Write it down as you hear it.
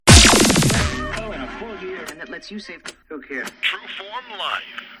that lets you save. Look here. Trueform Life.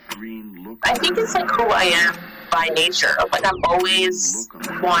 Green look. I think it's like who I am by nature. Like I'm always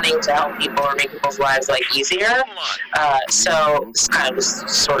wanting to help people or make people's lives like easier. So it's kind of just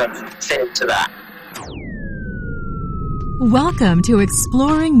sort of fit into that. Welcome to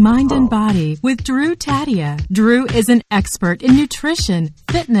Exploring Mind and Body with Drew Tadia. Drew is an expert in nutrition,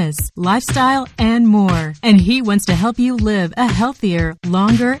 fitness, lifestyle, and more. And he wants to help you live a healthier,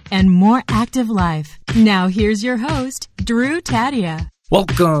 longer, and more active life. Now here's your host, Drew Tadia.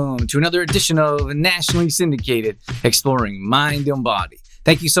 Welcome to another edition of Nationally Syndicated Exploring Mind and Body.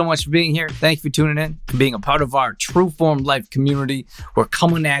 Thank you so much for being here. Thank you for tuning in and being a part of our Trueform Life community. We're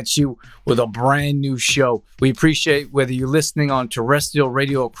coming at you with a brand new show. We appreciate whether you're listening on terrestrial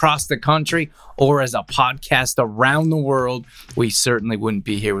radio across the country or as a podcast around the world. We certainly wouldn't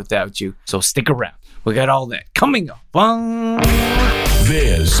be here without you. So stick around. We got all that coming up.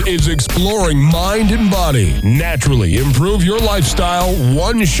 This is Exploring Mind and Body. Naturally improve your lifestyle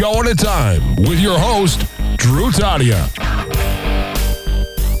one show at a time with your host, Drew Tadia.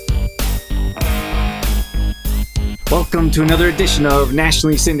 Welcome to another edition of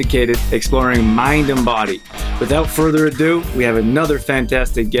Nationally Syndicated Exploring Mind and Body. Without further ado, we have another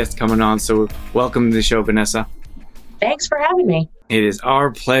fantastic guest coming on. So welcome to the show, Vanessa. Thanks for having me. It is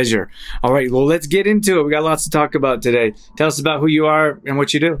our pleasure. All right, well, let's get into it. We got lots to talk about today. Tell us about who you are and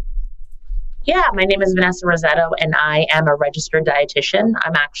what you do. Yeah, my name is Vanessa Rossetto, and I am a registered dietitian.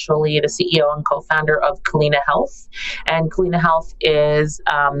 I'm actually the CEO and co-founder of Kalina Health. And Kalina Health is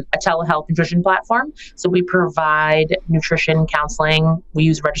a telehealth nutrition platform. So we provide nutrition counseling. We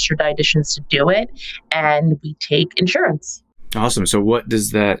use registered dietitians to do it, and we take insurance. Awesome. So what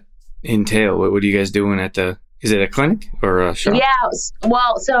does that entail? What are you guys doing at is it a clinic or a shop? Yeah,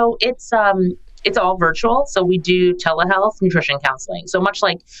 well, so it's all virtual. So we do telehealth nutrition counseling. So much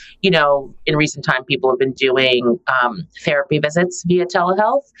like, in recent time, people have been doing therapy visits via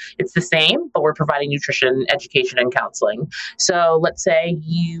telehealth. It's the same, but we're providing nutrition education and counseling. So let's say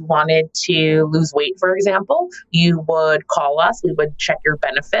you wanted to lose weight, for example, you would call us, we would check your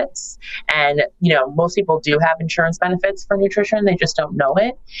benefits. And, most people do have insurance benefits for nutrition. They just don't know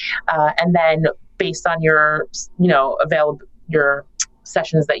it. And then based on your, your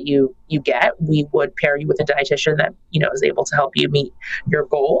sessions that you get, we would pair you with a dietitian that, is able to help you meet your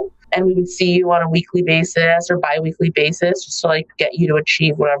goal. And we would see you on a weekly basis or bi-weekly basis just to get you to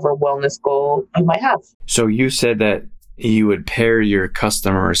achieve whatever wellness goal you might have. So you said that you would pair your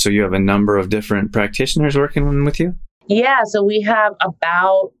customers. So you have a number of different practitioners working with you? Yeah. So we have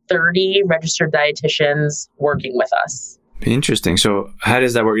about 30 registered dietitians working with us. Interesting. So how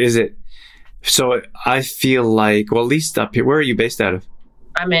does that work? So I feel like, well, at least up here, where are you based out of?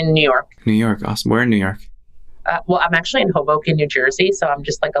 I'm in New York. New York. Awesome. Where in New York? Well, I'm actually in Hoboken, New Jersey. So I'm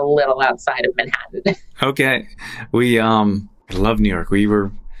just a little outside of Manhattan. Okay. We love New York. We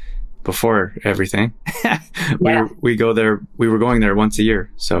were, before everything, we go there. We were going there once a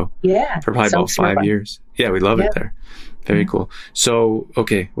year. So for probably about 5 years. Yeah, we love it there. Very cool. So,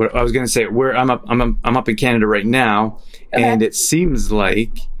 okay. What I was going to say, I'm up in Canada right now. Okay. And it seems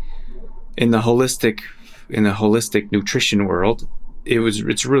like in the holistic nutrition world,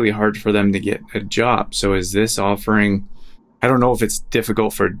 it's really hard for them to get a job. So is this offering, I don't know if it's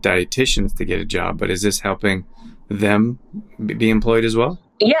difficult for dietitians to get a job, but is this helping them be employed as well?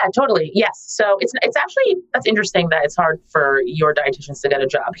 Yeah, totally. Yes. So it's actually, that's interesting that it's hard for your dietitians to get a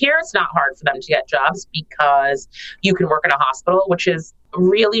job. Here, it's not hard for them to get jobs because you can work in a hospital, which is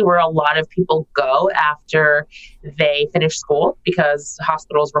really where a lot of people go after they finish school, because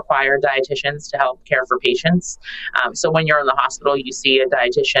hospitals require dietitians to help care for patients. So when you're in the hospital, you see a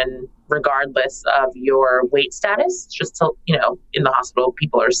dietitian regardless of your weight status. Just so, in the hospital,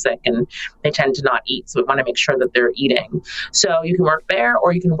 people are sick and they tend to not eat. So we want to make sure that they're eating. So you can work there,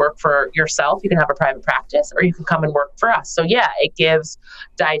 or you can work for yourself. You can have a private practice, or you can come and work for us. So yeah, it gives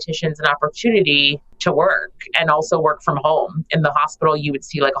dietitians an opportunity to work and also work from home. In the hospital, you would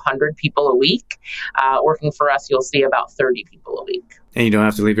see 100 people a week. Working for us, you'll see about 30 people a week. And you don't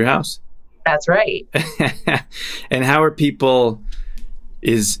have to leave your house. That's right. And how are people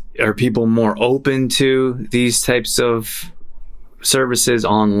more open to these types of services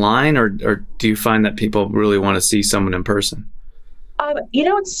online, or do you find that people really want to see someone in person?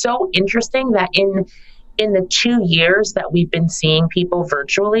 It's so interesting that in the 2 years that we've been seeing people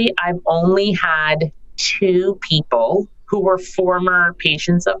virtually, I've only had 2 people who were former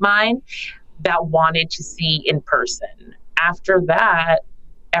patients of mine that wanted to see in person. After that,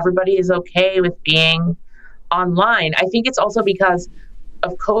 everybody is okay with being online. I think it's also because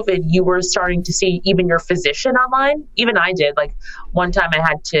of COVID, you were starting to see even your physician online. Even I did. Like one time I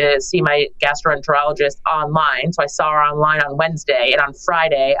had to see my gastroenterologist online. So I saw her online on Wednesday, and on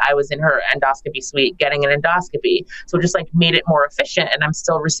Friday I was in her endoscopy suite getting an endoscopy. So it just like made it more efficient, and I'm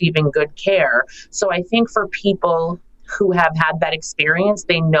still receiving good care. So I think for people who have had that experience,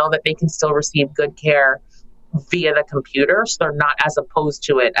 they know that they can still receive good care via the computer. So they're not as opposed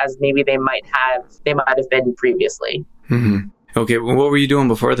to it as maybe they might have been previously. Mm-hmm. Okay. Well, what were you doing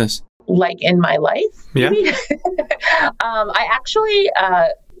before this? Like in my life? Yeah. I actually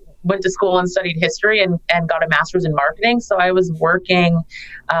went to school and studied history and got a master's in marketing. So I was working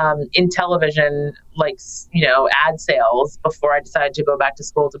in television, like, ad sales before I decided to go back to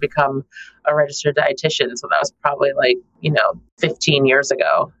school to become a registered dietitian. So that was probably 15 years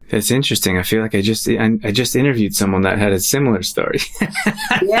ago. That's interesting. I feel like I just interviewed someone that had a similar story.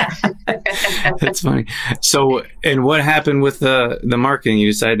 Yeah. That's funny. So, and what happened with the marketing? You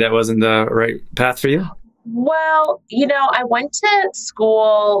decided that wasn't the right path for you? Well, I went to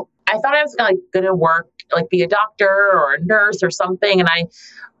school. I thought I was going to work, be a doctor or a nurse or something. And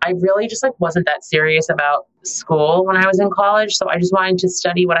I really just wasn't that serious about school when I was in college. So I just wanted to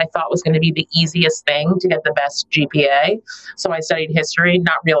study what I thought was going to be the easiest thing to get the best GPA. So I studied history,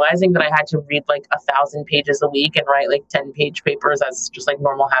 not realizing that I had to read 1,000 pages a week and write 10-page papers as just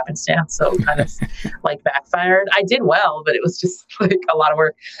normal happenstance. So it kind of backfired. I did well, but it was just a lot of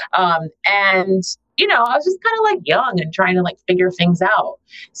work. And I was just kind of young and trying to figure things out.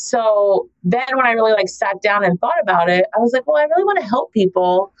 So then when I really sat down and thought about it, I was well, I really want to help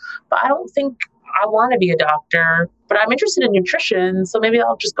people, but I don't think I want to be a doctor, but I'm interested in nutrition. So maybe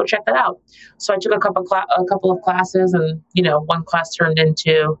I'll just go check that out. So I took a couple of classes, and, one class turned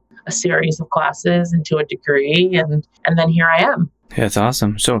into a series of classes, into a degree. And then here I am. That's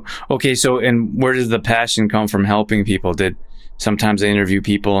awesome. So, okay. So, and where does the passion come from helping people? Sometimes they interview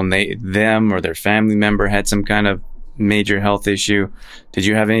people and them or their family member had some kind of major health issue. Did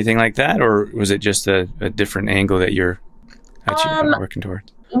you have anything like that, or was it just a different angle that you're working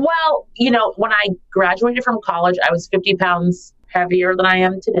towards? Well, when I graduated from college, I was 50 pounds heavier than I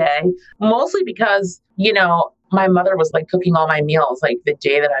am today, mostly because, my mother was cooking all my meals the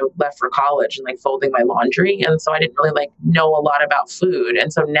day that I left for college and folding my laundry. And so I didn't really know a lot about food.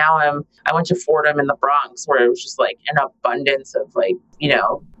 And so now I went to Fordham in the Bronx, where it was just an abundance of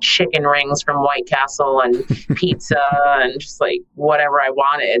chicken rings from White Castle and pizza and just whatever I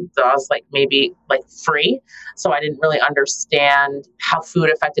wanted. So I was maybe free. So I didn't really understand how food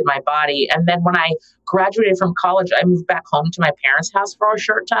affected my body. And then when I graduated from college, I moved back home to my parents' house for a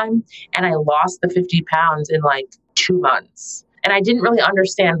short time, and I lost the 50 pounds in 2 months. And I didn't really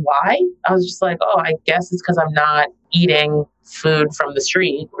understand why. I was just oh, I guess it's because I'm not eating food from the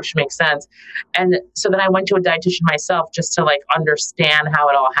street, which makes sense. And so then I went to a dietitian myself just to understand how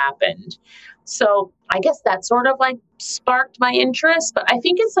it all happened. So I guess that sort of sparked my interest, but I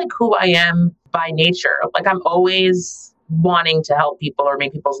think it's who I am by nature. I'm always wanting to help people or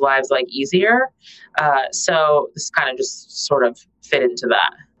make people's lives easier. So this kind of just sort of fit into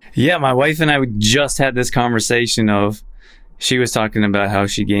that. Yeah, my wife and I just had this conversation she was talking about how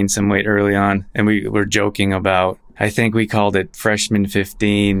she gained some weight early on, and we were joking about, I think we called it freshman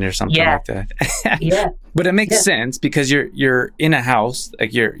 15 or something like that. Yeah. But it makes sense because you're in a house,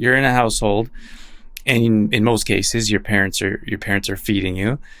 you're in a household, and in most cases your parents are feeding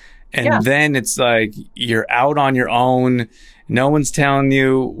you. And then it's you're out on your own. No one's telling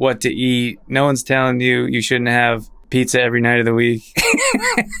you what to eat. No one's telling you shouldn't have pizza every night of the week.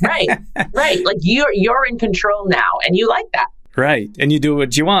 Right. You're in control now, and you like that. Right. And you do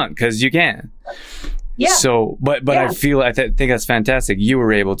what you want because you can. Yeah. So, but I think that's fantastic. You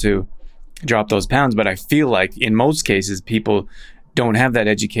were able to drop those pounds, but I feel like in most cases, people don't have that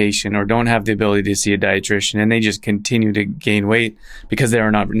education or don't have the ability to see a dietitian, and they just continue to gain weight because they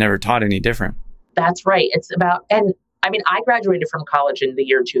are never taught any different. That's right. It's about, and I mean, I graduated from college in the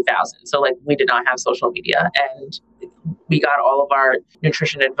year 2000. So we did not have social media, and we got all of our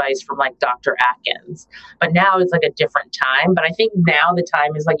nutrition advice from Dr. Atkins. But now it's a different time. But I think now the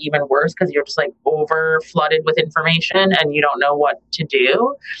time is even worse because you're just over flooded with information and you don't know what to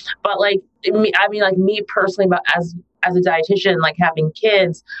do. But me personally, but as a dietitian, having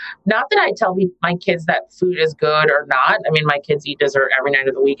kids, not that I tell my kids that food is good or not. I mean, my kids eat dessert every night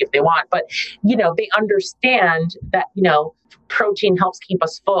of the week if they want, but they understand that, protein helps keep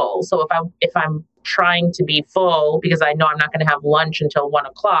us full. So if I'm trying to be full because I know I'm not going to have lunch until 1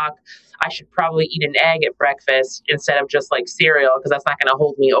 o'clock, I should probably eat an egg at breakfast instead of just like cereal because that's not going to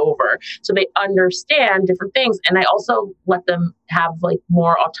hold me over. So they understand different things. And I also let them have like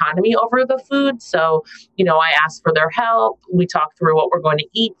more autonomy over the food. So, I ask for their help. We talk through what we're going to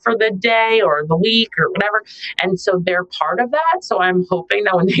eat for the day or the week or whatever. And so they're part of that. So I'm hoping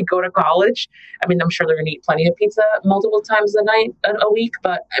that when they go to college, I'm sure they're going to eat plenty of pizza multiple times a week,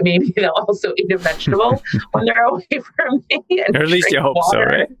 but maybe they'll also eat a vegetable when they're away from me. Or at least you hope water.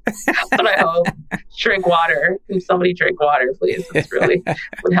 So, right? That's what I hope. Drink water. Can somebody drink water, please? This really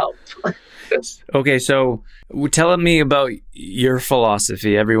would help. Okay, so tell me about your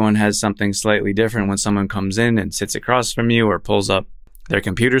philosophy. Everyone has something slightly different when someone comes in and sits across from you or pulls up their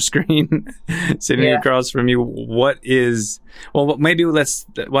computer screen sitting across from you. Maybe let's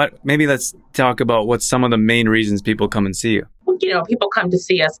talk about what's some of the main reasons people come and see you. People come to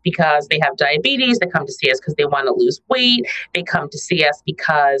see us because they have diabetes. They come to see us because they want to lose weight. They come to see us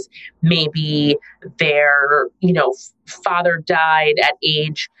because maybe their, father died at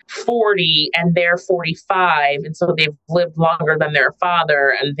age 40 and they're 45. And so they've lived longer than their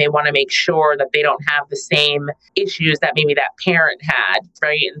father and they want to make sure that they don't have the same issues that maybe that parent had.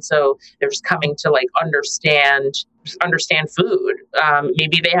 Right. And so they're just coming to like understand food.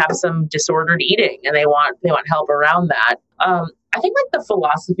 Maybe they have some disordered eating and they want help around that. I think like the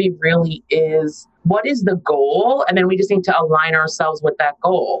philosophy really is, what is the goal? And then we just need to align ourselves with that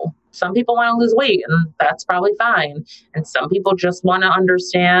goal. Some people want to lose weight and that's probably fine. And some people just want to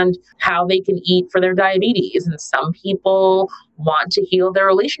understand how they can eat for their diabetes. And some people want to heal their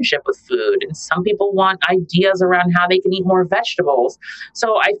relationship with food. And some people want ideas around how they can eat more vegetables.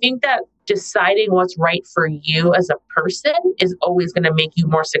 So I think that deciding what's right for you as a person is always going to make you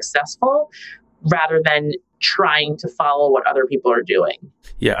more successful rather than trying to follow what other people are doing.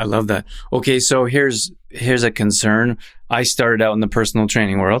 Yeah, I love that. Okay, so here's a concern. I started out in the personal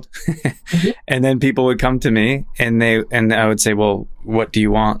training world and then people would come to me and I would say, well, what do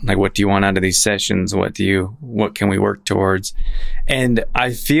you want? Like, what do you want out of these sessions? What can we work towards? And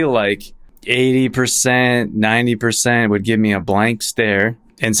I feel like 80%, 90% would give me a blank stare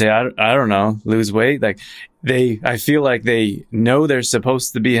and say, I don't know, lose weight. Like I feel like they know they're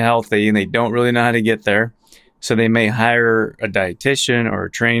supposed to be healthy and they don't really know how to get there. So they may hire a dietitian or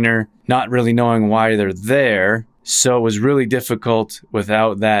a trainer, not really knowing why they're there. So it was really difficult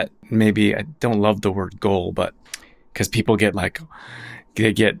without that. Maybe I don't love the word goal, but because people get like,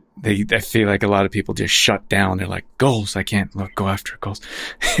 I feel like a lot of people just shut down. They're like, goals. I can't go after goals.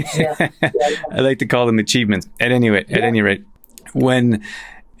 Yeah. I like to call them achievements. At any rate, when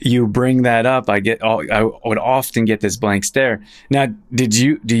you bring that up, I would often get this blank stare. Now, do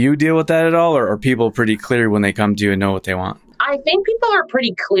you deal with that at all, or are people pretty clear when they come to you and know what they want? I think people are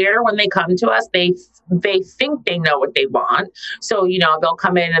pretty clear when they come to us. They think they know what they want. So, they'll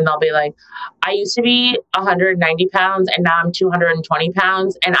come in and they'll be like, I used to be 190 pounds and now I'm 220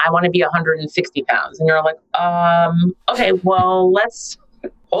 pounds and I want to be 160 pounds. And you're like, okay, well, let's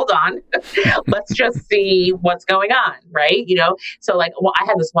hold on. Let's just see what's going on, right? So I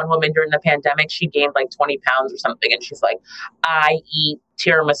had this one woman during the pandemic, she gained like 20 pounds or something. And she's like, I eat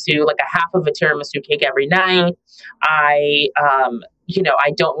tiramisu, like a half of a tiramisu cake every night. I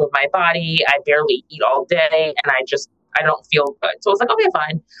don't move my body. I barely eat all day and I don't feel good. So I was like, okay,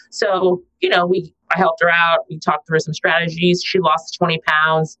 fine. So, I helped her out. We talked through some strategies. She lost 20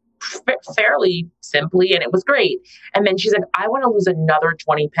 pounds. Fairly simply, and it was great. And then she's like, I want to lose another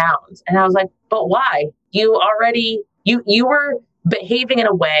 20 pounds. And I was like, but why? You were behaving in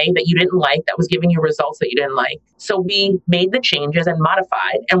a way that you didn't like, that was giving you results that you didn't like. So we made the changes and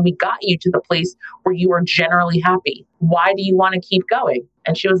modified, and we got you to the place where you were generally happy. Why do you want to keep going?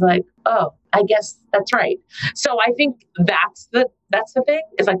 And she was like, oh, I guess that's right. So I think that's the thing.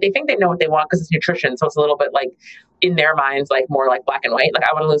 It's like they think they know what they want because it's nutrition. So it's a little bit like in their minds, like more like black and white. Like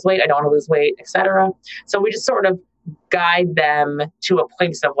I want to lose weight, I don't want to lose weight, etc. So we just sort of guide them to a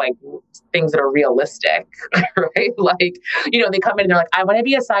place of like things that are realistic, right? Like, they come in and they're like, I want to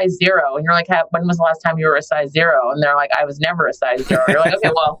be a size 0. And you're like, when was the last time you were a size 0? And they're like, I was never a size 0. You're like,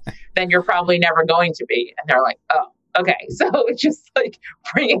 okay, well, then you're probably never going to be. And they're like, oh, okay. So it's just like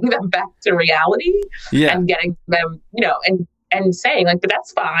bringing them back to reality and getting them, and saying like, but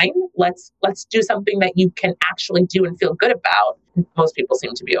that's fine. Let's do something that you can actually do and feel good about. Most people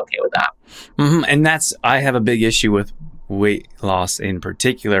seem to be okay with that. Mm-hmm. And I have a big issue with weight loss in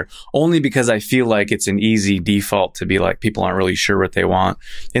particular, only because I feel like it's an easy default to be like, people aren't really sure what they want,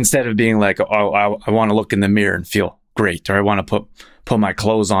 instead of being like, oh, I want to look in the mirror and feel great, or I want to put my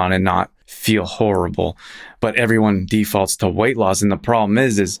clothes on and not feel horrible. But everyone defaults to weight loss. And the problem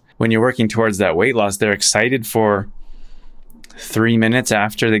is when you're working towards that weight loss, they're excited for 3 minutes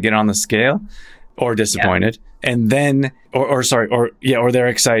after they get on the scale, or disappointed. Yeah. And then, or they're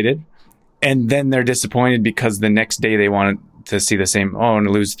excited. And then they're disappointed because the next day they want to see the same, and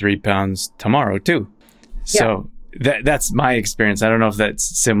lose 3 pounds tomorrow too. So that's my experience. I don't know if that's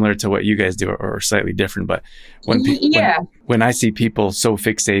similar to what you guys do or slightly different, but when I see people so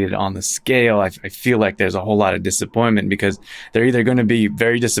fixated on the scale, I feel like there's a whole lot of disappointment, because they're either going to be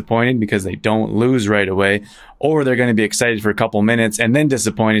very disappointed because they don't lose right away, or they're going to be excited for a couple minutes and then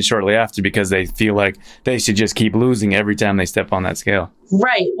disappointed shortly after because they feel like they should just keep losing every time they step on that scale.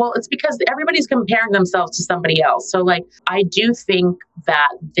 Right. Well, it's because everybody's comparing themselves to somebody else. So like, I do think that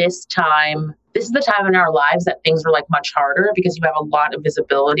this is the time in our lives that things are like much harder, because you have a lot of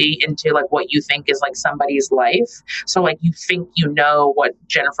visibility into like what you think is like somebody's life. So like, you think you know what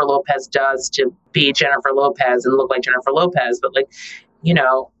Jennifer Lopez does to be Jennifer Lopez and look like Jennifer Lopez. But like,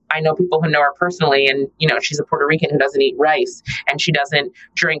 I know people who know her personally, and, she's a Puerto Rican who doesn't eat rice, and she doesn't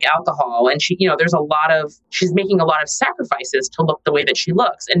drink alcohol. And she's making a lot of sacrifices to look the way that she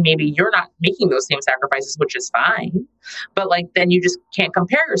looks. And maybe you're not making those same sacrifices, which is fine. But like, then you just can't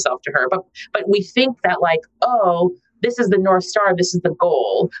compare yourself to her. But we think that like, this is the North Star, this is the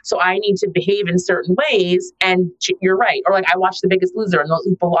goal, so I need to behave in certain ways. And you're right. Or like, I watched The Biggest Loser, and those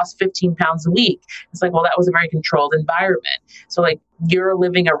people lost 15 pounds a week. It's like, well, that was a very controlled environment. So like, you're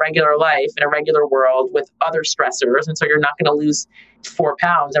living a regular life in a regular world with other stressors. And so you're not going to lose 4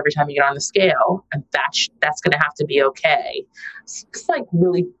 pounds every time you get on the scale. And that's going to have to be okay. It's like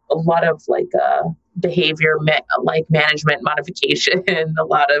really a lot of like behavior, like management modification, a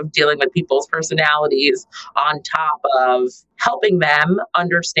lot of dealing with people's personalities on top of helping them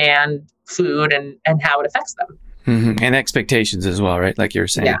understand food and how it affects them. Mm-hmm. And expectations as well, right? Like you were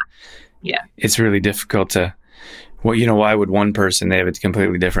saying. Yeah. It's really difficult to, why would one person, they have a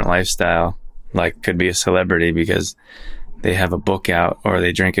completely different lifestyle, like could be a celebrity because they have a book out or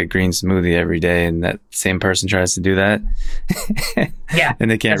they drink a green smoothie every day, and that same person tries to do that. Yeah.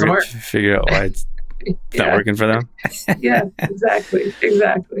 And they can't figure out why it's not working for them. Yeah, exactly.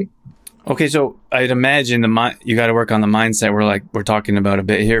 Okay. So I'd imagine you got to work on the mindset. We're talking about a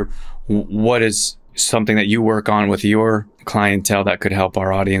bit here. What is something that you work on with your clientele that could help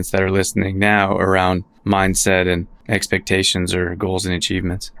our audience that are listening now around mindset and expectations or goals and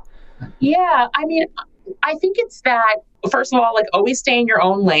achievements? Yeah. I mean, I think it's that, first of all, like, always stay in your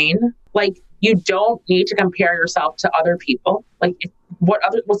own lane. Like, you don't need to compare yourself to other people. Like, what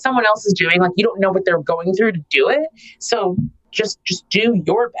someone else is doing, like, you don't know what they're going through to do it. So just do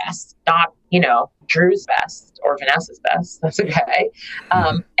your best, not, Drew's best or Vanessa's best. That's okay.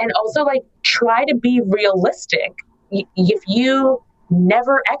 And also, like, try to be realistic. If you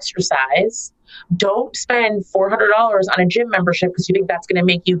never exercise, don't spend $400 on a gym membership because you think that's going to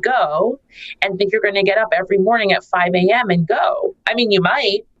make you go and think you're going to get up every morning at 5 a.m. and go. I mean, you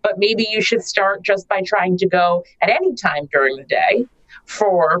might, but maybe you should start just by trying to go at any time during the day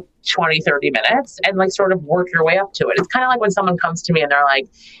for 20, 30 minutes and like sort of work your way up to it. It's kind of like when someone comes to me and they're like,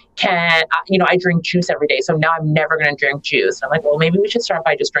 I drink juice every day, so now I'm never going to drink juice. And I'm like, well, maybe we should start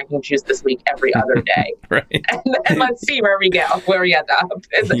by just drinking juice this week every other day. Right. And let's see where we end up.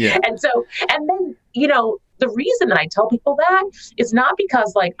 Yeah. And then, the reason that I tell people that is not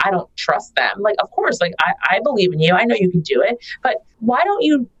because like, I don't trust them. Like, of course, like I believe in you. I know you can do it, but why don't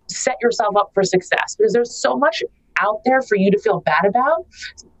you set yourself up for success? Because there's so much out there for you to feel bad about.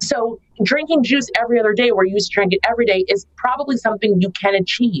 So drinking juice every other day where you used to drink it every day is probably something you can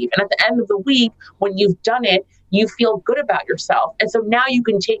achieve. And at the end of the week, when you've done it, you feel good about yourself. And so now you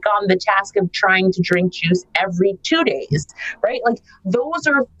can take on the task of trying to drink juice every 2 days, right? Like, those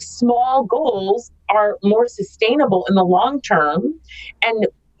are small goals, are more sustainable in the long term, and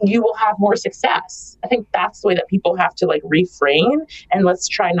you will have more success. I think that's the way that people have to like reframe, and let's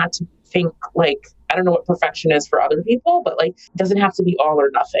try not to think like, I don't know what perfection is for other people, but like, it doesn't have to be all or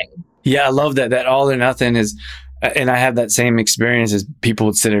nothing. Yeah, I love that all or nothing is, and I have that same experience as people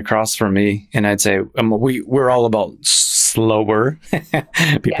would sit across from me and I'd say, we're all about slower.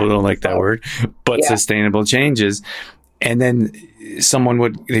 People don't like that word, but sustainable changes. And then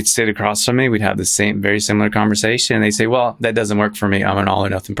they'd sit across from me. We'd have the very similar conversation. And they say, well, that doesn't work for me. I'm an all or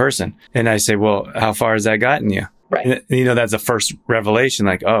nothing person. And I say, well, how far has that gotten you? Right. And, that's the first revelation.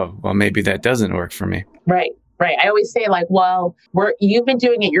 Like, oh, well, maybe that doesn't work for me. Right. I always say like, well, you've been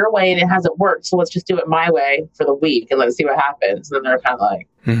doing it your way and it hasn't worked. So let's just do it my way for the week and let's see what happens. And then they're kind of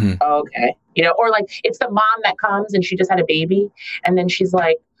like, oh, okay. Or like, it's the mom that comes and she just had a baby. And then she's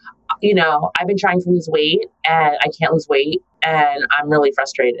like, I've been trying to lose weight and I can't lose weight and I'm really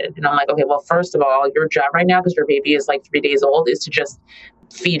frustrated. And I'm like, okay, well, first of all, your job right now, because your baby is like 3 days old, is to just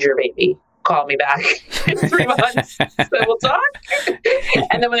feed your baby. call me back in 3 months. So we'll talk.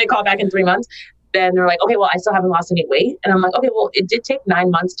 And then when they call back in 3 months, then they're like, okay, well, I still haven't lost any weight. And I'm like, okay, well, it did take 9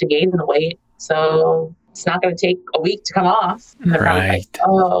 months to gain the weight. So it's not going to take a week to come off. And they're right. Like,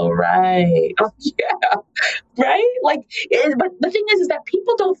 oh, right. Oh, yeah. Right? Like, but the thing is that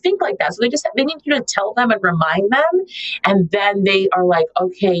people don't think like that. So they need you to tell them and remind them. And then they are like,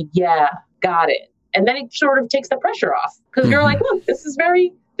 okay, yeah, got it. And then it sort of takes the pressure off because you're like, look, this is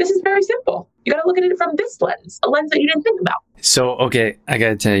very simple. You got to look at it from this lens, a lens that you didn't think about. So, okay, I got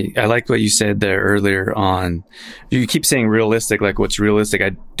to tell you, I like what you said there earlier on. You keep saying realistic, like what's realistic.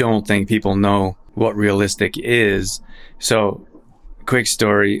 I don't think people know what realistic is. So, quick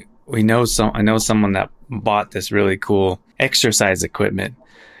story. I know someone that bought this really cool exercise equipment,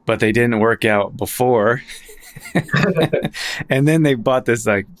 but they didn't work out before. And then they bought this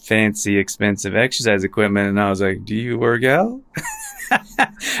like fancy, expensive exercise equipment. And I was like, do you work out?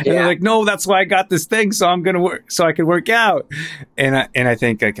 And they're like, no, that's why I got this thing. So I'm going to work, so I can work out. And I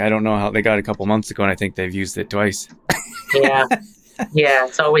think like, I don't know how they got it a couple months ago. And I think they've used it twice. Yeah.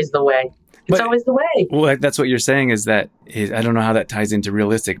 It's always the way. Always the way. Well, that's what you're saying I don't know how that ties into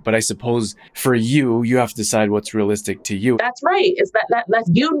realistic, but I suppose for you have to decide what's realistic to you. That's right. It's that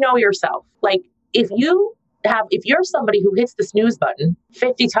you know yourself. Like if you're somebody who hits the snooze button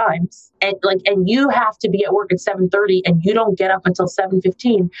 50 times and you have to be at work at 7:30 and you don't get up until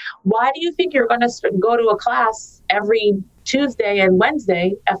 7:15, why do you think you're going to go to a class every Tuesday and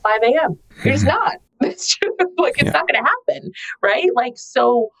Wednesday at 5 a.m.? You're just not. It's not going to happen. Right. Like,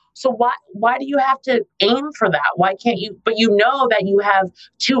 so why do you have to aim for that? Why can't you? But you know that you have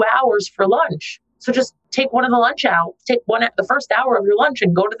 2 hours for lunch. So just take one of the lunch out, the first hour of your lunch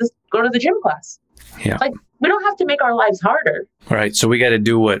and go to the gym class. Yeah. Like we don't have to make our lives harder. Right. So we got to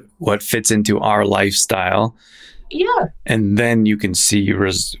do what fits into our lifestyle. Yeah. And then you can see you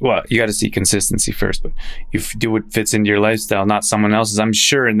got to see consistency first, but you do what fits into your lifestyle, not someone else's. I'm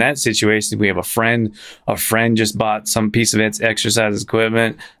sure in that situation, we have a friend just bought some piece of exercise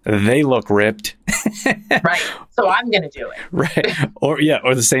equipment. They look ripped. Right. So I'm going to do it. Right.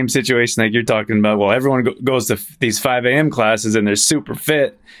 Or the same situation like you're talking about. Well, everyone goes to these 5 a.m. classes and they're super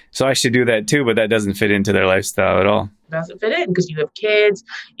fit. So I should do that too, but that doesn't fit into their lifestyle at all. Doesn't fit in because you have kids,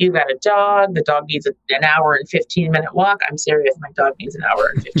 you've got a dog, the dog needs an hour and 15-minute walk. I'm serious. My dog needs an hour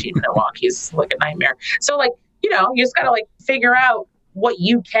and 15-minute walk. He's like a nightmare. So like, you just got to figure out what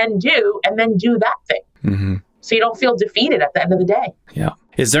you can do and then do that thing. Mm-hmm. So you don't feel defeated at the end of the day. Yeah.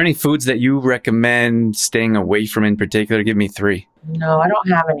 Is there any foods that you recommend staying away from in particular? Give me 3. No, I don't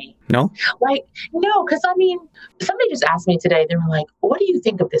have any. No? No, because somebody just asked me today, they were like, what do you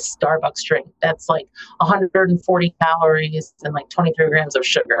think of this Starbucks drink that's 140 calories and 23 grams of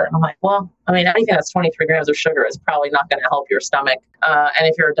sugar? And I'm like, well, anything that's 23 grams of sugar is probably not going to help your stomach. And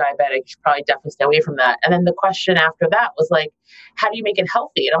if you're a diabetic, you should probably definitely stay away from that. And then the question after that was how do you make it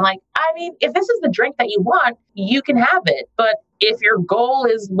healthy? And I'm like, if this is the drink that you want, you can have it. But if your goal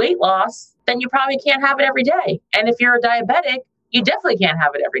is weight loss, then you probably can't have it every day. And if you're a diabetic, you definitely can't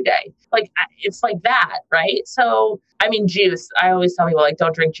have it every day. It's like that, right? So, juice. I always tell people,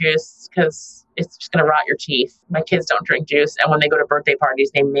 don't drink juice because it's just going to rot your teeth. My kids don't drink juice. And when they go to birthday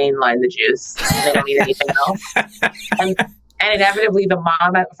parties, they mainline the juice. And they don't eat anything else. And inevitably, the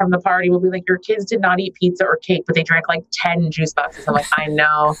mom from the party will be like, your kids did not eat pizza or cake, but they drank 10 juice boxes. I'm like, I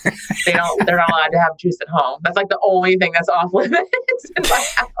know. They're not allowed to have juice at home. That's the only thing that's off limits in my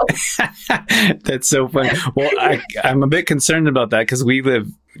house. That's so funny. Well, I'm a bit concerned about that because we live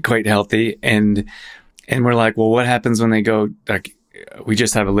quite healthy. And we're like, well, what happens when they go, we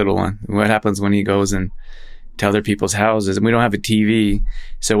just have a little one. What happens when he goes and to other people's houses and we don't have a TV?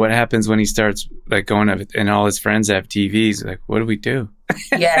 So what happens when he starts going and all his friends have TVs? What do we do?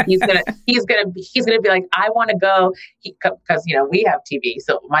 Yeah, he's gonna be like, I want to go because we have TV.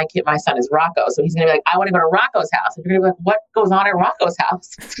 So my son is Rocco, so he's gonna be like, I want to go to Rocco's house. And you're gonna be like, what goes on at Rocco's house?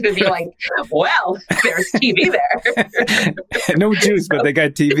 It's gonna be like, well, there's TV there. No juice, but they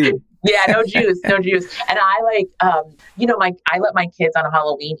got TV. Yeah, no juice. And I I let my kids on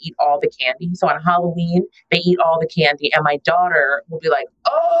Halloween eat all the candy. So on Halloween, they eat all the candy. And my daughter will be like,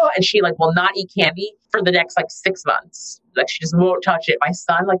 oh, and she will not eat candy for the next 6 months. She just won't touch it. My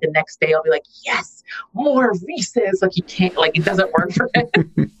son, the next day, I'll be like, yes, more Reese's. He can't, it doesn't work for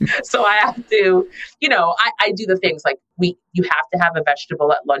him. So I have to, I do the things you have to have a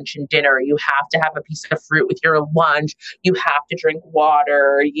vegetable at lunch and dinner. You have to have a piece of fruit with your lunch. You have to drink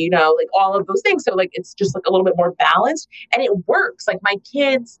water, all of those things. So it's just a little bit more balanced and it works. My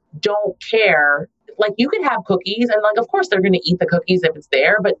kids don't care. You could have cookies and of course they're going to eat the cookies if it's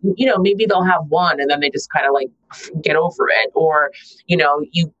there, but maybe they'll have one and then they just kind of get over it. Or, you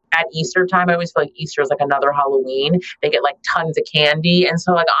at Easter time, I always feel like Easter is like another Halloween. They get like tons of candy. And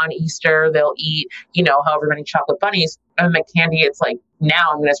so like on Easter, they'll eat, however many chocolate bunnies. And the candy, it's like,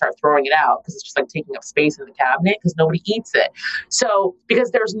 now I'm going to start throwing it out because it's just like taking up space in the cabinet because nobody eats it. So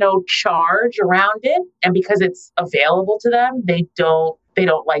because there's no charge around it and because it's available to them, they don't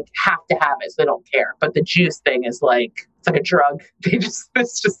like have to have it. So they don't care. But the juice thing is like, it's like a drug.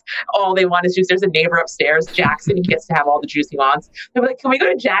 It's just all they want is juice. There's a neighbor upstairs, Jackson. He gets to have all the juice he wants. They're like, can we go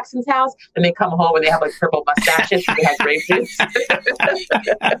to Jackson's house? And they come home and they have like purple mustaches and they have grape juice.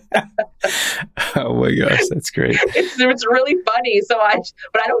 Oh my gosh, that's great. It's really funny.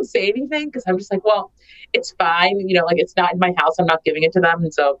 But I don't say anything because I'm just like, well, it's fine. Like it's not in my house. I'm not giving it to them.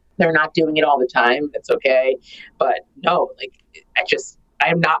 And so they're not doing it all the time. It's okay. But no, like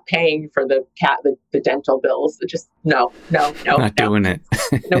I'm not paying for the dental bills. Just no. Not doing it.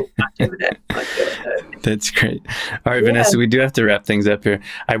 Nope, not doing it. That's great. All right, Vanessa, we do have to wrap things up here.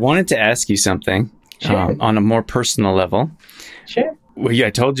 I wanted to ask you something on a more personal level. Sure. Well, yeah, I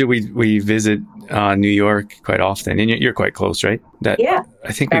told you we visit New York quite often, and you're quite close, right? Yeah,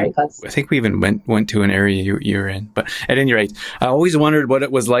 I think we even went to an area you're in. But at any rate, I always wondered what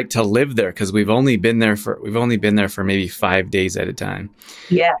it was like to live there because we've only been there for maybe 5 days at a time.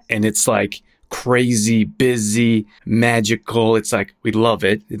 Yeah, and it's like crazy, busy, magical. It's like we love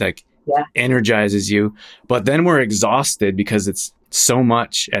it. It energizes you, but then we're exhausted because it's so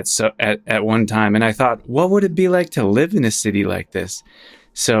much at one time. And I thought, what would it be like to live in a city like this?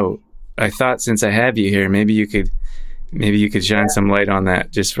 So I thought, since I have you here, maybe you could shine some light on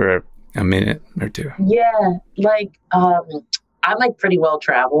that just for a minute or two. Yeah, like I'm like pretty well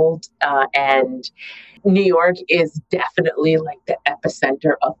traveled, and New York is definitely like the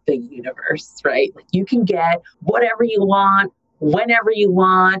epicenter of the universe, right? Like you can get whatever you want, whenever you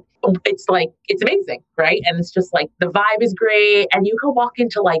want. It's amazing, right? And it's just like the vibe is great. And you can walk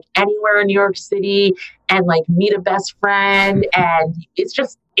into like anywhere in New York City and like meet a best friend. And it's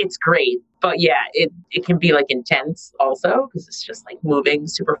great. But yeah, it can be like intense also because it's just like moving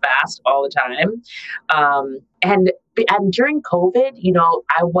super fast all the time. And during COVID,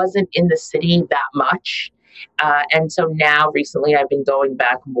 I wasn't in the city that much. And so now recently I've been going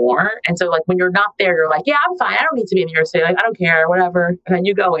back more. And so like when you're not there, you're like, yeah, I'm fine. I don't need to be in New York City. Like, I don't care, whatever. And then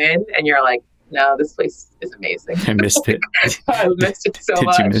you go in and you're like, no, this place is amazing. I missed it. I missed it so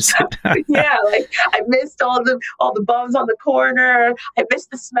much. Did you miss it? Yeah, like I missed all the bums on the corner. I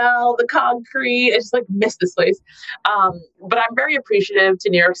missed the smell, the concrete. I just like missed this place. But I'm very appreciative to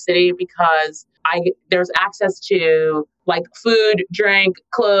New York City because there's access to like food, drink,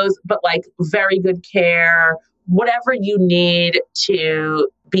 clothes, but like very good care. Whatever you need to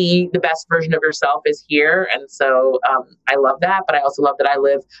be the best version of yourself is here. And so I love that. But I also love that I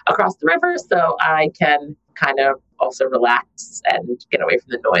live across the river, so I can kind of also relax and get away from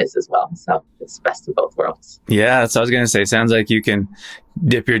the noise as well. So it's best of both worlds. Yeah, that's what I was going to say. Sounds like you can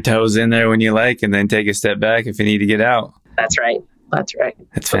dip your toes in there when you like and then take a step back if you need to get out. That's right. That's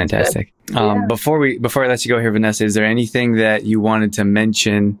fantastic. Before I let you go here, Vanessa, is there anything that you wanted to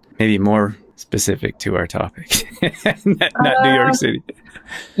mention, maybe more specific to our topic? not New York City.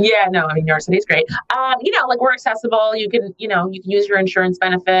 Yeah, no, I mean, New York City is great. Like we're accessible. You can use your insurance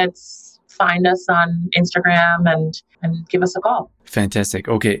benefits, find us on Instagram and give us a call. Fantastic.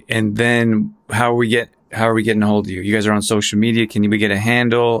 Okay. And then how are we getting a hold of you? You guys are on social media. Can we get a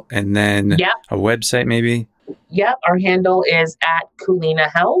handle and then a website maybe? Yep. Our handle is at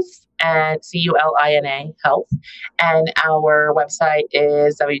Culina Health, at Culina Health. And our website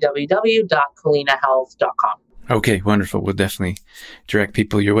is www.culinahealth.com. Okay, wonderful. We'll definitely direct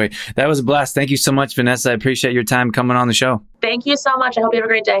people your way. That was a blast. Thank you so much, Vanessa. I appreciate your time coming on the show. Thank you so much. I hope you have a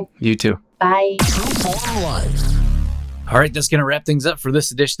great day. You too. Bye. Trueform Life. All right, that's going to wrap things up for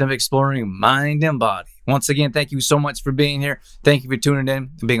this edition of Exploring Mind and Body. Once again, thank you so much for being here. Thank you for tuning in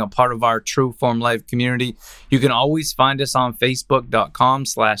and being a part of our Trueform Life community. You can always find us on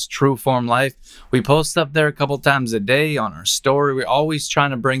Facebook.com/Trueform Life. We post up there a couple times a day on our story. We're always trying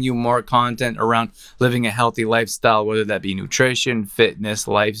to bring you more content around living a healthy lifestyle, whether that be nutrition, fitness,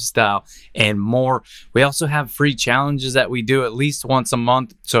 lifestyle, and more. We also have free challenges that we do at least once a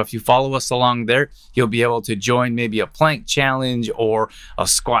month. So if you follow us along there, you'll be able to join maybe a plank challenge or a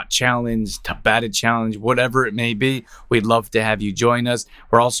squat challenge, Tabata challenge, whatever it may be. We'd love to have you join us.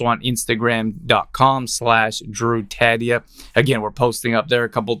 We're also on Instagram.com/Drew Tadia. Again, we're posting up there a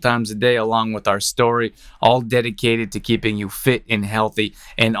couple times a day along with our story, all dedicated to keeping you fit and healthy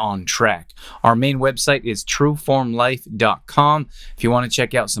and on track. Our main website is trueformlife.com. If you want to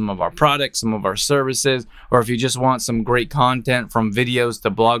check out some of our products, some of our services, or if you just want some great content from videos to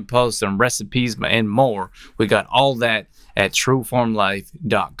blog posts and recipes and more, we got all that at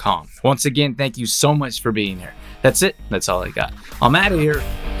trueformlife.com. Once again, thank you so much for being here. That's it. That's all I got. I'm out of here.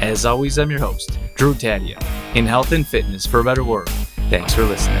 As always, I'm your host, Drew Tadia, in health and fitness for a better world. Thanks for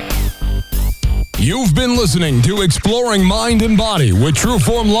listening. You've been listening to Exploring Mind and Body with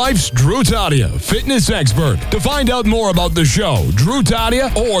Trueform Life's Drew Tadia, fitness expert. To find out more about the show, Drew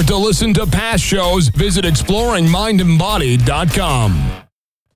Tadia, or to listen to past shows, visit exploringmindandbody.com.